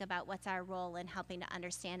really think about what's our role in helping to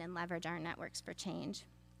understand and leverage our networks for change.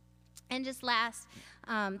 And just last,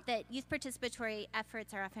 that youth participatory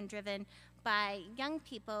efforts are often driven by young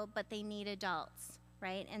people, but they need adults,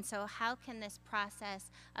 right? And so how can this process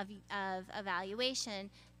of evaluation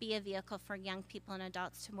be a vehicle for young people and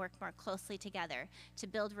adults to work more closely together, to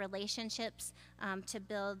build relationships, to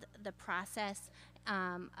build the process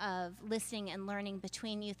of listening and learning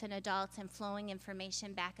between youth and adults and flowing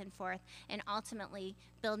information back and forth, and ultimately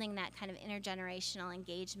building that kind of intergenerational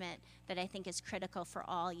engagement that I think is critical for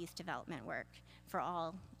all youth development work, for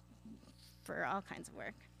all kinds of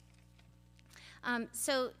work.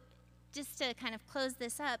 So just to kind of close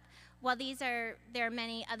this up, while there are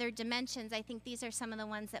many other dimensions, I think these are some of the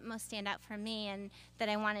ones that most stand out for me and that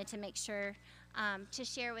I wanted to make sure to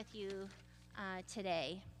share with you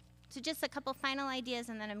today. So just a couple final ideas,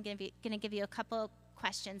 and then I'm going to give you a couple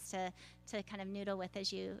questions to kind of noodle with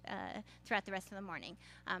as you throughout the rest of the morning.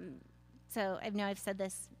 So I know I've said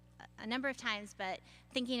this a number of times, but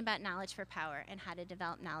thinking about knowledge for power and how to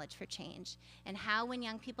develop knowledge for change, and how when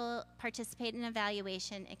young people participate in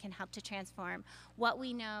evaluation, it can help to transform what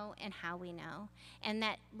we know and how we know, and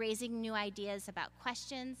that raising new ideas about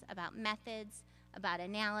questions, about methods, about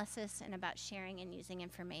analysis, and about sharing and using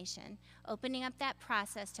information. Opening up that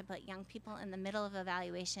process to put young people in the middle of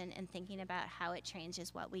evaluation and thinking about how it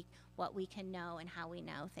changes what we can know and how we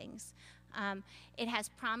know things. It has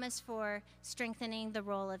promise for strengthening the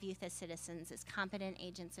role of youth as citizens, as competent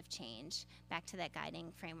agents of change, back to that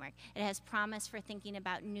guiding framework. It has promise for thinking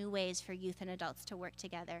about new ways for youth and adults to work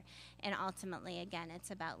together. And ultimately, again,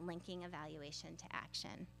 it's about linking evaluation to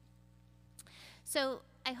action. So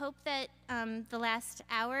I hope that the last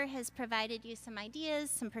hour has provided you some ideas,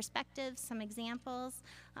 some perspectives, some examples,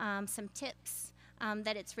 some tips,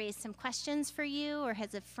 that it's raised some questions for you or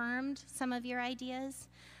has affirmed some of your ideas.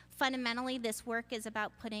 Fundamentally, this work is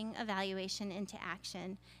about putting evaluation into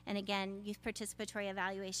action. And again, youth participatory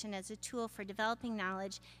evaluation as a tool for developing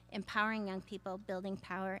knowledge, empowering young people, building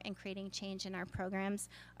power, and creating change in our programs,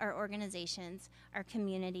 our organizations, our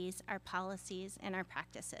communities, our policies, and our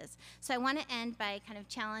practices. So I want to end by kind of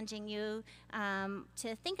challenging you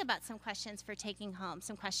to think about some questions for taking home,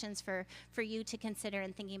 some questions for you to consider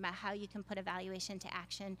in thinking about how you can put evaluation to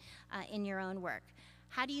action in your own work.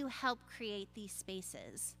 How do you help create these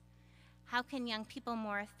spaces? How can young people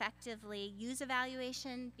more effectively use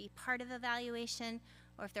evaluation, be part of evaluation,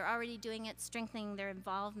 or if they're already doing it, strengthening their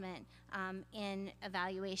involvement in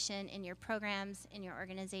evaluation in your programs, in your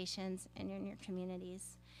organizations, and in your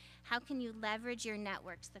communities? How can you leverage your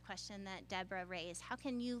networks, the question that Deborah raised? How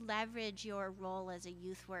can you leverage your role as a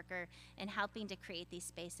youth worker in helping to create these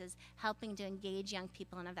spaces, helping to engage young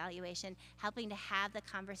people in evaluation, helping to have the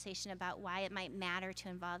conversation about why it might matter to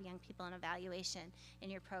involve young people in evaluation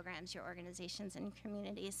in your programs, your organizations, and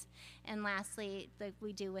communities? And lastly, like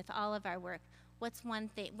we do with all of our work, what's one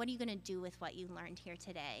thing, what are you going to do with what you learned here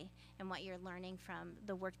today and what you're learning from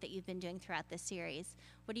the work that you've been doing throughout this series?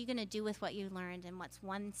 What are you going to do with what you learned, and what's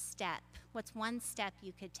one step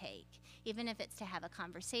you could take, even if it's to have a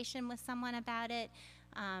conversation with someone about it,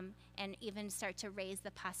 and even start to raise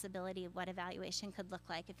the possibility of what evaluation could look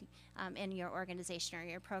like in your organization or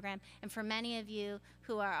your program. And for many of you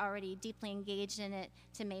who are already deeply engaged in it,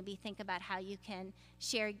 to maybe think about how you can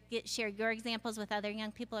share your examples with other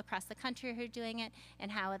young people across the country who are doing it,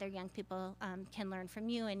 and how other young people can learn from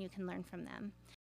you and you can learn from them.